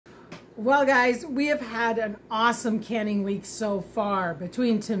Well, guys, we have had an awesome canning week so far.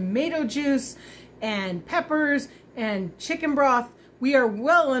 Between tomato juice and peppers and chicken broth, we are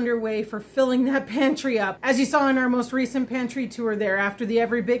well underway for filling that pantry up. As you saw in our most recent pantry tour there after the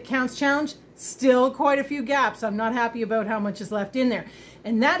Every Bit Counts challenge, still quite a few gaps. I'm not happy about how much is left in there.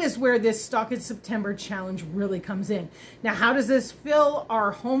 And that is where this Stock It September challenge really comes in. Now, how does this fill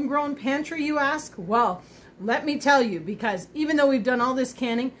our homegrown pantry, you ask? Well, let me tell you, because even though we've done all this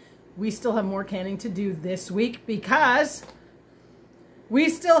canning, we still have more canning to do this week because we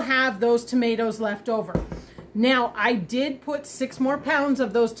still have those tomatoes left over. Now, I did put 6 more pounds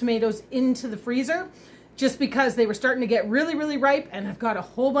of those tomatoes into the freezer just because they were starting to get really, really ripe, and I've got a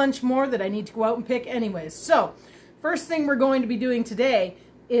whole bunch more that I need to go out and pick anyways. So, first thing we're going to be doing today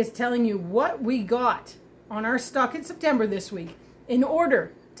is telling you what we got on our Stock in September this week in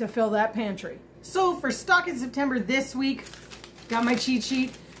order to fill that pantry. So, for Stock in September this week, got my cheat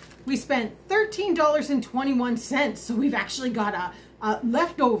sheet. We spent $13.21, so we've actually got a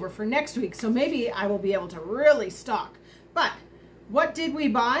leftover for next week, so maybe I will be able to really stock. But what did we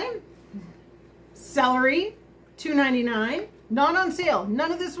buy? Celery, $2.99, not on sale.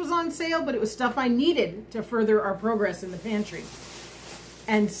 None of this was on sale, but it was stuff I needed to further our progress in the pantry.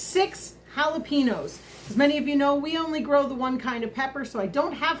 And 6 jalapenos. As many of you know, we only grow the one kind of pepper, so I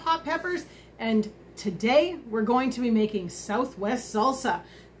don't have hot peppers, and today we're going to be making Southwest salsa.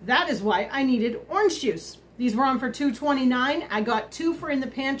 That is why I needed orange juice. These were on for $2.29. I got 2 for in the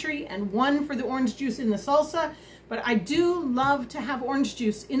pantry and 1 for the orange juice in the salsa. But I do love to have orange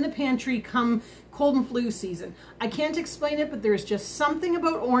juice in the pantry come cold and flu season. I can't explain it, but there's just something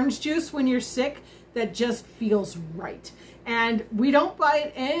about orange juice when you're sick that just feels right. And we don't buy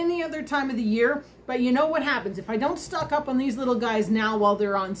it any other time of the year, but you know what happens. If I don't stock up on these little guys now while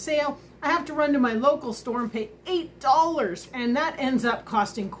they're on sale, I have to run to my local store and pay $8, and that ends up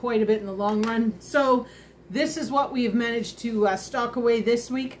costing quite a bit in the long run. So this is what we have managed to stock away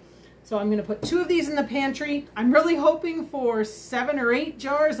this week. So I'm going to put 2 of these in the pantry. I'm really hoping for 7 or 8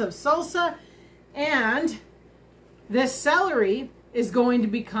 jars of salsa, and this celery is going to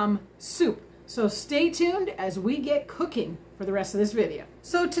become soup. So stay tuned as we get cooking for the rest of this video.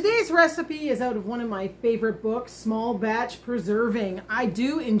 So today's recipe is out of one of my favorite books, Small Batch Preserving. I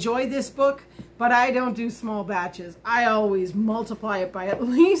do enjoy this book, but I don't do small batches. I always multiply it by at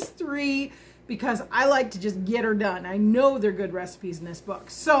least 3 because I like to just get her done. I know they're good recipes in this book.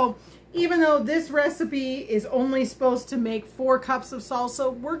 So even though this recipe is only supposed to make 4 cups of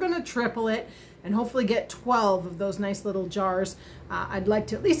salsa, we're gonna triple it and hopefully get 12 of those nice little jars. I'd like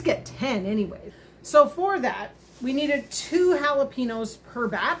to at least get 10 anyway. So for that, we needed 2 jalapenos per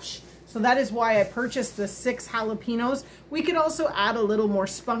batch. So that is why I purchased the 6 jalapenos. We could also add a little more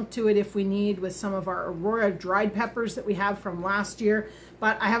spunk to it if we need with some of our Aurora dried peppers that we have from last year.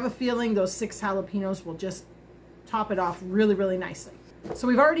 But I have a feeling those 6 jalapenos will just top it off really, really nicely. So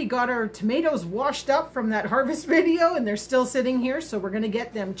we've already got our tomatoes washed up from that harvest video, and they're still sitting here. So we're gonna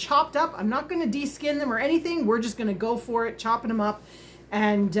get them chopped up. I'm not gonna de-skin them or anything. We're just gonna go for it, chopping them up.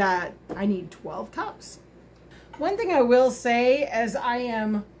 And I need 12 cups. One thing I will say as I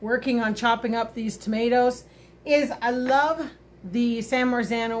am working on chopping up these tomatoes is I love the San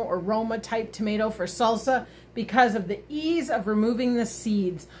Marzano or Roma type tomato for salsa because of the ease of removing the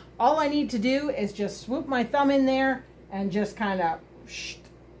seeds. All I need to do is just swoop my thumb in there and just kind of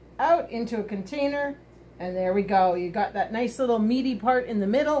out into a container, and there we go. You got that nice little meaty part in the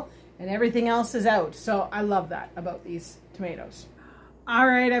middle and everything else is out. So I love that about these tomatoes. All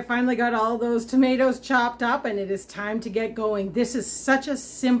right, I finally got all those tomatoes chopped up and it is time to get going. This is such a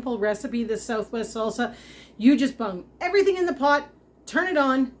simple recipe, this Southwest salsa. You just bung everything in the pot, turn it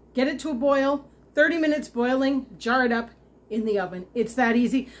on, get it to a boil, 30 minutes boiling, jar it up in the oven. It's that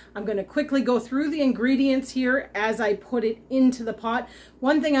easy. I'm going to quickly go through the ingredients here as I put it into the pot.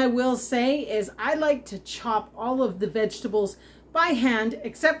 One thing I will say is I like to chop all of the vegetables by hand,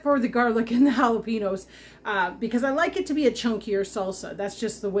 except for the garlic and the jalapenos, because I like it to be a chunkier salsa. That's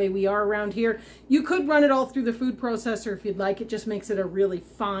just the way we are around here. You could run it all through the food processor if you'd like. It just makes it a really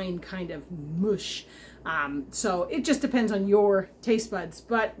fine kind of mush. So it just depends on your taste buds,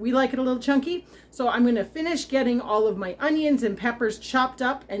 but we like it a little chunky. So I'm going to finish getting all of my onions and peppers chopped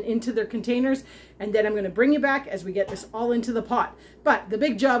up and into their containers, and then I'm going to bring you back as we get this all into the pot. But the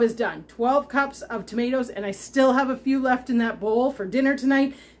big job is done. 12 cups of tomatoes, and I still have a few left in that bowl for dinner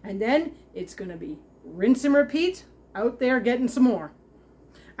tonight, and then it's going to be rinse and repeat out there getting some more.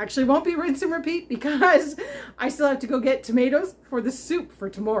 Actually, won't be rinse and repeat because I still have to go get tomatoes for the soup for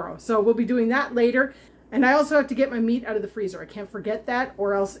tomorrow. So we'll be doing that later. And I also have to get my meat out of the freezer. I can't forget that,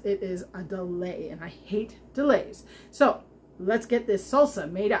 or else it is a delay, and I hate delays. So let's get this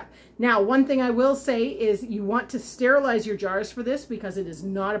salsa made up. Now, one thing I will say is you want to sterilize your jars for this because it is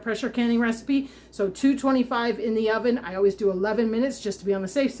not a pressure canning recipe. So 225 in the oven. I always do 11 minutes just to be on the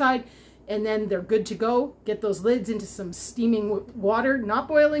safe side. And then they're good to go. Get those lids into some steaming water, not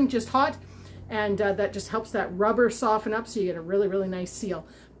boiling, just hot. And that just helps that rubber soften up so you get a really, really nice seal.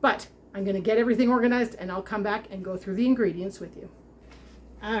 But I'm going to get everything organized and I'll come back and go through the ingredients with you.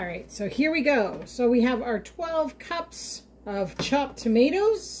 All right, so here we go. So we have our 12 cups of chopped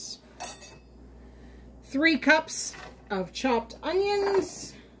tomatoes, 3 cups of chopped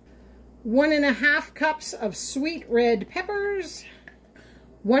onions, 1.5 cups of sweet red peppers,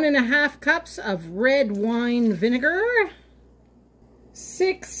 1.5 cups of red wine vinegar,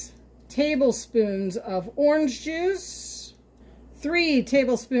 6 tablespoons of orange juice, 3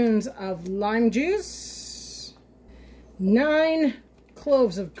 tablespoons of lime juice, 9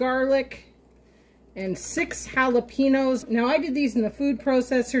 cloves of garlic, and 6 jalapenos. Now I did these in the food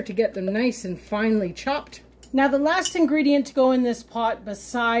processor to get them nice and finely chopped. Now the last ingredient to go in this pot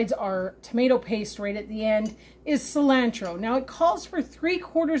besides our tomato paste right at the end is cilantro. Now it calls for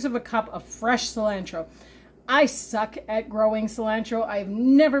 3/4 cup of fresh cilantro. I suck at growing cilantro. I've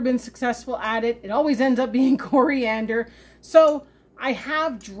never been successful at it. It always ends up being coriander. So I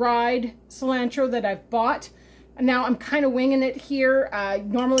have dried cilantro that I've bought. Now I'm kind of winging it here.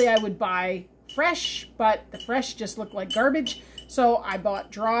 Normally I would buy fresh, but the fresh just looked like garbage. So I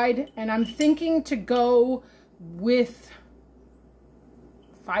bought dried, and I'm thinking to go with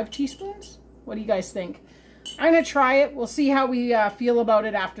 5 teaspoons. What do you guys think? I'm going to try it. We'll see how we feel about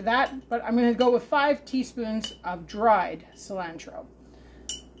it after that, but I'm going to go with 5 teaspoons of dried cilantro.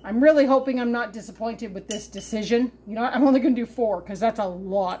 I'm really hoping I'm not disappointed with this decision. You know what? I'm only going to do 4 because that's a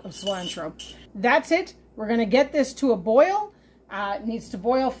lot of cilantro. That's it. We're going to get this to a boil. It needs to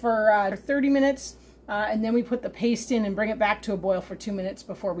boil for 30 minutes, and then we put the paste in and bring it back to a boil for 2 minutes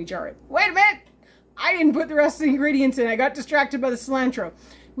before we jar it. Wait a minute! I didn't put the rest of the ingredients in. I got distracted by the cilantro.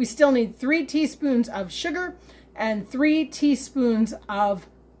 We still need 3 teaspoons of sugar and 3 teaspoons of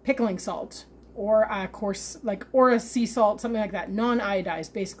pickling salt, or coarse, like, or a sea salt, something like that.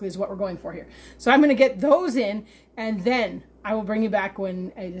 Non-iodized, basically, is what we're going for here. So I'm going to get those in, and then I will bring you back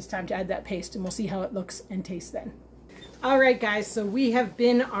when it is time to add that paste, and we'll see how it looks and tastes then. All right, guys, so we have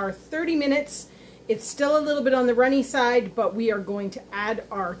been our 30 minutes. It's still a little bit on the runny side, but we are going to add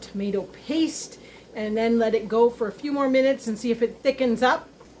our tomato paste and then let it go for a few more minutes and see if it thickens up.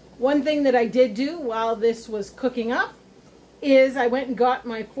 One thing that I did do while this was cooking up is I went and got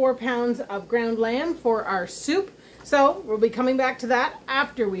my 4 pounds of ground lamb for our soup. So we'll be coming back to that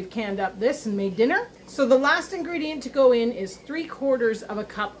after we've canned up this and made dinner. So the last ingredient to go in is 3/4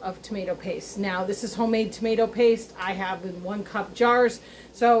 cup of tomato paste. Now this is homemade tomato paste. I have in 1 cup jars.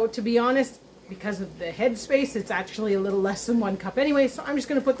 So to be honest, because of the head space, it's actually a little less than 1 cup anyway. So I'm just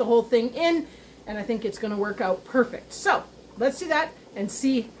going to put the whole thing in, and I think it's going to work out perfect. So let's do that and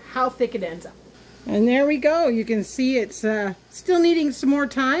see how thick it ends up. And there we go. You can see it's still needing some more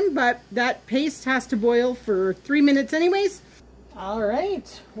time, but that paste has to boil for 3 minutes anyways. All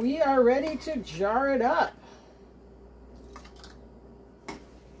right, we are ready to jar it up.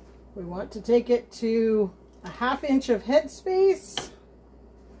 We want to take it to a 1/2 inch of head space.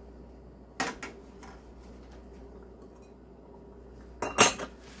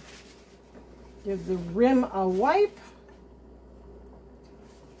 Give the rim a wipe.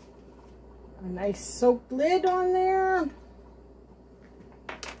 A nice soaked lid on there.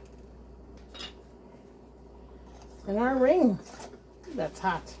 And our ring. That's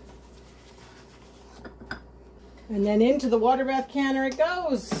hot. And then into the water bath canner it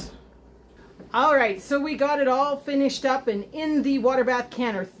goes. All right, so we got it all finished up and in the water bath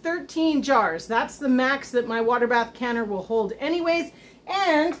canner. 13 jars. That's the max that my water bath canner will hold anyways.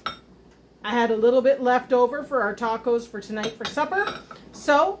 And I had a little bit left over for our tacos for tonight for supper.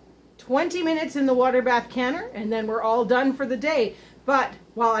 So 20 minutes in the water bath canner, and then we're all done for the day. But,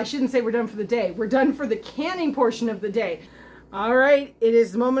 well, I shouldn't say we're done for the day. We're done for the canning portion of the day. All right, it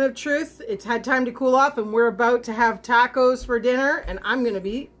is the moment of truth. It's had time to cool off, and we're about to have tacos for dinner, and I'm going to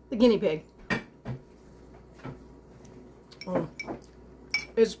be the guinea pig. Oh,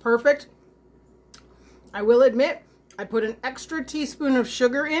 it's perfect. I will admit, I put an extra teaspoon of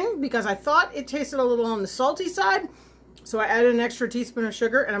sugar in because I thought it tasted a little on the salty side. So I added an extra teaspoon of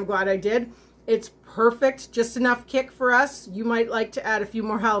sugar, and I'm glad I did. It's perfect, just enough kick for us. You might like to add a few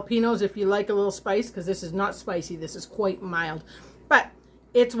more jalapenos if you like a little spice, because this is not spicy. This is quite mild. But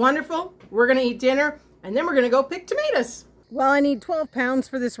it's wonderful. We're going to eat dinner, and then we're going to go pick tomatoes. Well, I need 12 pounds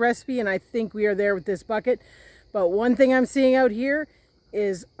for this recipe, and I think we are there with this bucket. But one thing I'm seeing out here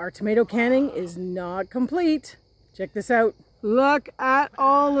is our tomato canning is not complete. Check this out. Look at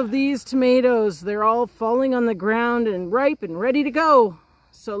all of these tomatoes. They're all falling on the ground and ripe and ready to go.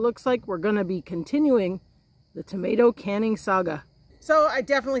 So it looks like we're going to be continuing the tomato canning saga. So I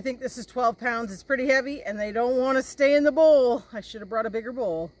definitely think this is 12 pounds. It's pretty heavy and they don't want to stay in the bowl. I should have brought a bigger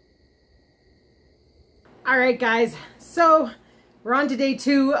bowl. All right, guys. So we're on to day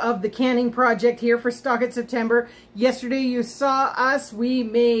 2 of the canning project here for Stock It September. Yesterday you saw us. We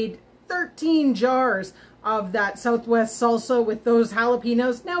made 13 jars of that Southwest salsa with those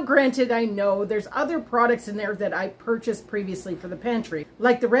jalapenos. Now granted, I know there's other products in there that I purchased previously for the pantry,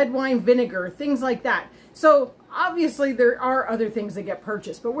 like the red wine vinegar, things like that. So obviously there are other things that get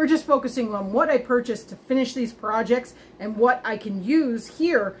purchased, but we're just focusing on what I purchased to finish these projects and what I can use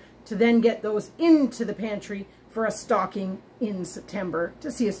here to then get those into the pantry for a stocking in September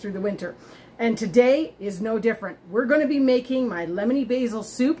to see us through the winter. And today is no different. We're going to be making my lemony basil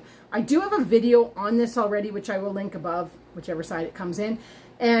soup. I do have a video on this already, which I will link above, whichever side it comes in.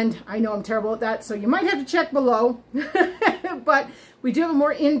 And I know I'm terrible at that, so you might have to check below. But we do have a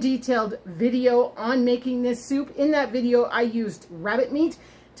more in-detailed video on making this soup. In that video, I used rabbit meat.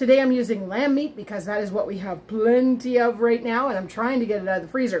 Today I'm using lamb meat because that is what we have plenty of right now, and I'm trying to get it out of the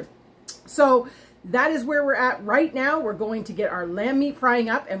freezer. So that is where we're at right now. We're going to get our lamb meat frying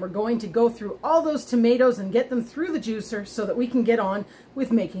up and we're going to go through all those tomatoes and get them through the juicer so that we can get on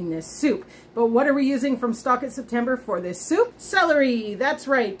with making this soup. But what are we using from Stock It September for this soup? Celery. That's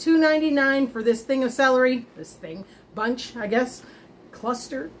right. $2.99 for this thing of celery. This thing. Bunch, I guess.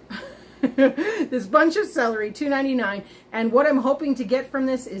 Cluster. This bunch of celery, $2.99. And what I'm hoping to get from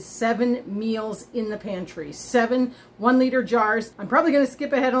this is 7 meals in the pantry. 7 1-liter jars. I'm probably going to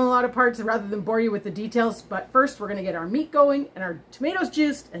skip ahead on a lot of parts rather than bore you with the details. But first, we're going to get our meat going and our tomatoes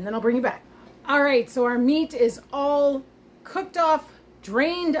juiced, and then I'll bring you back. All right, so our meat is all cooked off,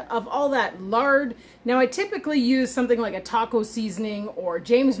 drained of all that lard. Now, I typically use something like a taco seasoning, or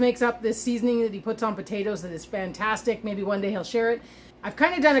James makes up this seasoning that he puts on potatoes that is fantastic. Maybe one day he'll share it. I've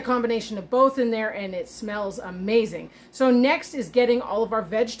kind of done a combination of both in there and it smells amazing. So next is getting all of our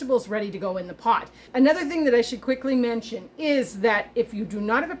vegetables ready to go in the pot. Another thing that I should quickly mention is that if you do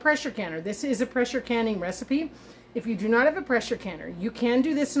not have a pressure canner, this is a pressure canning recipe. If you do not have a pressure canner, you can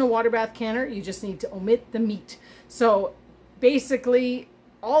do this in a water bath canner. You just need to omit the meat. So basically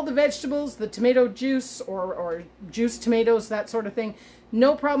all the vegetables, the tomato juice or juiced tomatoes, that sort of thing,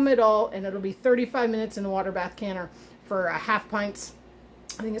 no problem at all. And it'll be 35 minutes in a water bath canner for half pints.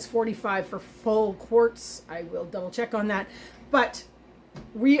 I think it's 45 for full quarts. I will double check on that. But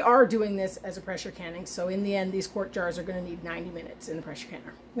we are doing this as a pressure canning. So in the end, these quart jars are going to need 90 minutes in the pressure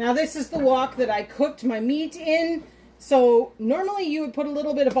canner. Now this is the wok that I cooked my meat in. So normally you would put a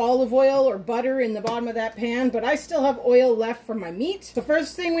little bit of olive oil or butter in the bottom of that pan, but I still have oil left from my meat. The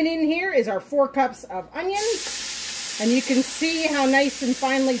first thing we need in here is our 4 cups of onions. And you can see how nice and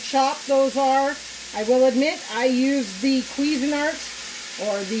finely chopped those are. I will admit I used the Cuisinart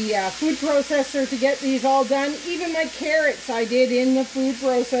or the food processor to get these all done. Even my carrots I did in the food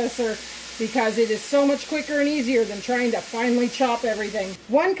processor because it is so much quicker and easier than trying to finely chop everything.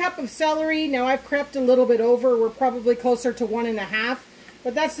 1 cup of celery. Now I've crept a little bit over. We're probably closer to 1.5.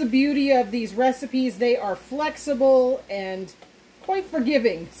 But that's the beauty of these recipes. They are flexible and quite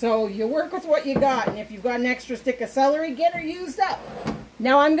forgiving. So you work with what you got. And if you've got an extra stick of celery, get her used up.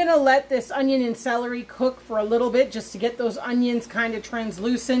 Now I'm going to let this onion and celery cook for a little bit just to get those onions kind of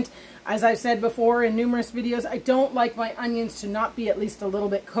translucent. As I've said before in numerous videos, I don't like my onions to not be at least a little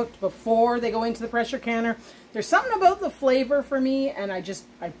bit cooked before they go into the pressure canner. There's something about the flavor for me, and I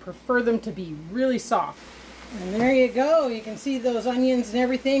prefer them to be really soft. And there you go. You can see those onions and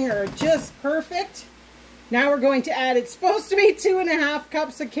everything are just perfect. Now we're going to add, it's supposed to be 2.5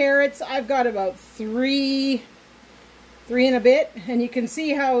 cups of carrots. I've got about 3 and a bit, and you can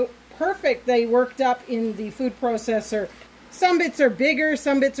see how perfect they worked up in the food processor. Some bits are bigger,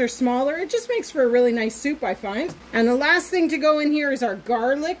 some bits are smaller. It just makes for a really nice soup, I find. And the last thing to go in here is our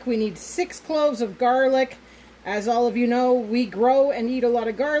garlic. We need 6 cloves of garlic. As all of you know, we grow and eat a lot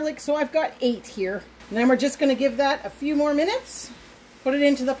of garlic, so I've got 8 here. And then we're just going to give that a few more minutes, put it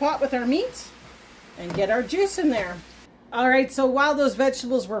into the pot with our meat, and get our juice in there. All right, so while those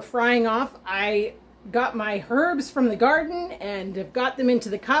vegetables were frying off, I got my herbs from the garden and have got them into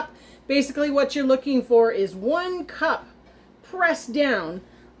the cup. Basically what you're looking for is 1 cup pressed down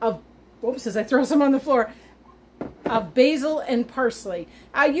of, whoops, as I throw some on the floor, of basil and parsley.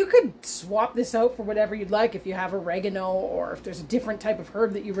 You could swap this out for whatever you'd like if you have oregano or if there's a different type of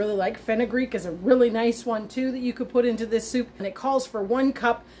herb that you really like. Fenugreek is a really nice one too that you could put into this soup. And it calls for 1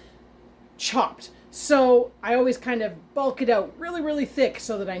 cup chopped. So I always kind of bulk it out really, really thick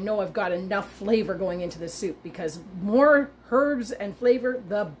so that I know I've got enough flavor going into the soup, because more herbs and flavor,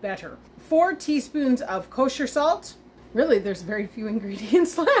 the better. 4 teaspoons of kosher salt. Really, there's very few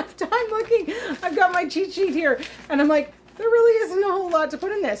ingredients left. I'm looking, I've got my cheat sheet here, and I'm like, there really isn't a whole lot to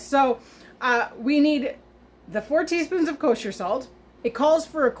put in this. So we need the 4 teaspoons of kosher salt. It calls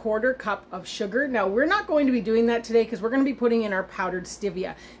for a 1/4 cup of sugar. Now, we're not going to be doing that today because we're going to be putting in our powdered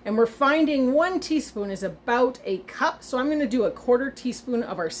stevia. And we're finding 1 teaspoon is about a cup. So I'm going to do a 1/4 teaspoon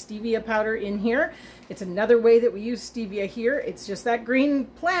of our stevia powder in here. It's another way that we use stevia here. It's just that green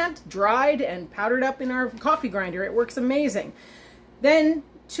plant dried and powdered up in our coffee grinder. It works amazing. Then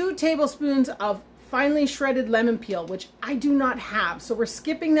 2 tablespoons of finely shredded lemon peel, which I do not have. So we're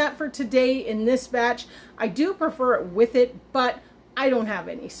skipping that for today in this batch. I do prefer it with it, but I don't have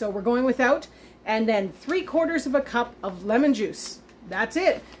any, so we're going without. And then 3/4 of a cup of lemon juice. That's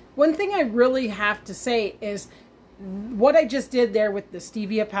it. One thing I really have to say is what I just did there with the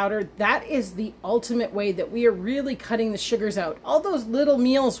stevia powder, that is the ultimate way that we are really cutting the sugars out. All those little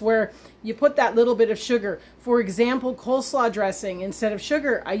meals where you put that little bit of sugar. For example, coleslaw dressing, instead of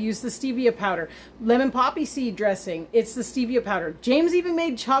sugar, I use the stevia powder. Lemon poppy seed dressing, it's the stevia powder. James even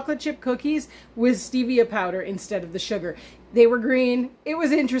made chocolate chip cookies with stevia powder instead of the sugar. They were green, it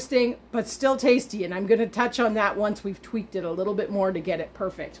was interesting, but still tasty, and I'm going to touch on that once we've tweaked it a little bit more to get it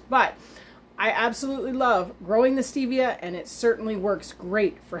perfect. But I absolutely love growing the stevia, and it certainly works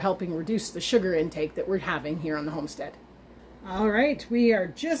great for helping reduce the sugar intake that we're having here on the homestead. All right, we are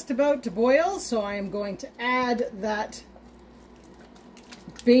just about to boil, so I am going to add that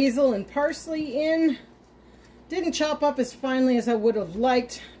basil and parsley in. Didn't chop up as finely as I would have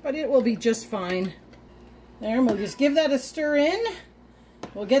liked, but it will be just fine. There, and we'll just give that a stir in.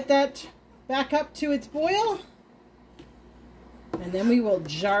 We'll get that back up to its boil, and then we will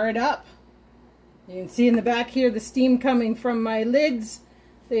jar it up. You can see in the back here the steam coming from my lids.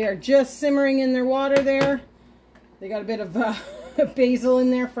 They are just simmering in their water there. They got a bit of basil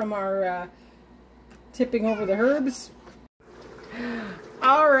in there from our tipping over the herbs.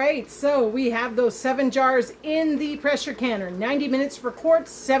 All right, so we have those 7 jars in the pressure canner. 90 minutes for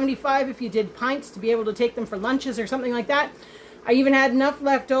quarts, 75 if you did pints to be able to take them for lunches or something like that. I even had enough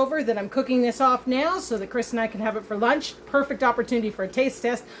left over that I'm cooking this off now so that Chris and I can have it for lunch. Perfect opportunity for a taste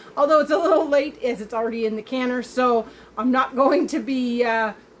test, although it's a little late as it's already in the canner, so I'm not going to be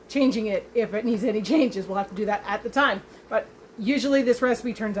changing it if it needs any changes. We'll have to do that at the time, but usually this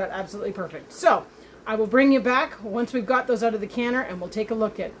recipe turns out absolutely perfect. So I will bring you back once we've got those out of the canner, and we'll take a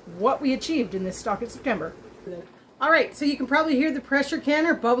look at what we achieved in this Stock It September. All right, so you can probably hear the pressure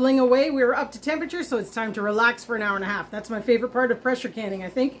canner bubbling away. We're up to temperature, so it's time to relax for an hour and a half. That's my favorite part of pressure canning, I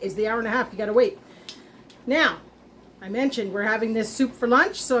think, is the hour and a half. You gotta wait. Now, I mentioned we're having this soup for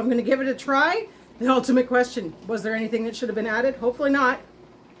lunch, so I'm gonna give it a try. The ultimate question, was there anything that should have been added? Hopefully not.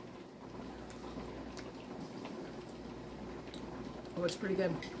 Oh, it's pretty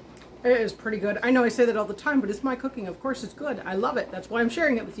good. It is pretty good. I know I say that all the time, but it's my cooking. Of course it's good. I love it. That's why I'm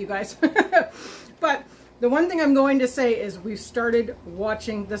sharing it with you guys. But the one thing I'm going to say is we've started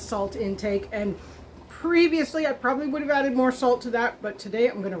watching the salt intake, and previously I probably would have added more salt to that, but today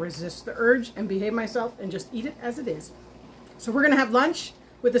I'm going to resist the urge and behave myself and just eat it as it is. So we're going to have lunch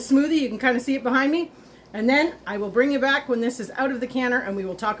with a smoothie. You can kind of see it behind me. And then I will bring you back when this is out of the canner, and we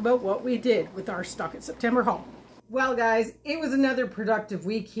will talk about what we did with our Stock It September haul. Well guys, it was another productive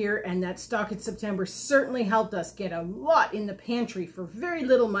week here, and that Stock It September certainly helped us get a lot in the pantry for very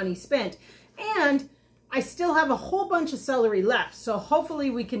little money spent. And I still have a whole bunch of celery left, so hopefully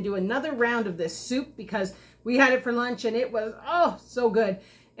we can do another round of this soup, because we had it for lunch and it was, oh, so good.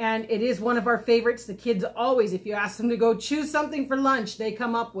 And it is one of our favorites. The kids always, if you ask them to go choose something for lunch, they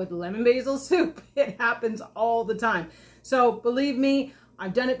come up with lemon basil soup. It happens all the time. So believe me,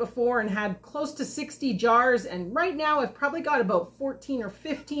 I've done it before and had close to 60 jars, and right now I've probably got about 14 or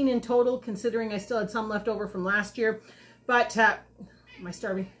 15 in total, considering I still had some left over from last year. But, am I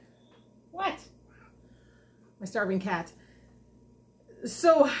starving? What? My starving cat.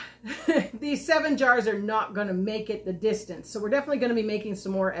 So these 7 jars are not going to make it the distance. So we're definitely going to be making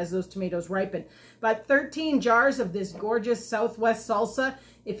some more as those tomatoes ripen. But 13 jars of this gorgeous Southwest salsa.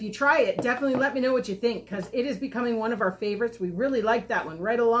 If you try it, definitely let me know what you think, because it is becoming one of our favorites. We really like that one,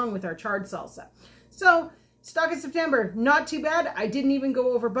 right along with our charred salsa. So Stock It September, not too bad. I didn't even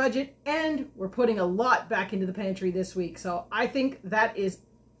go over budget, and we're putting a lot back into the pantry this week. So I think that is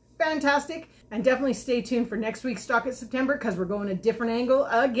fantastic, and definitely stay tuned for next week's Stock It September, because we're going a different angle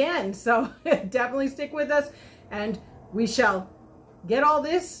again. So definitely stick with us, and we shall get all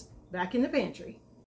this back in the pantry.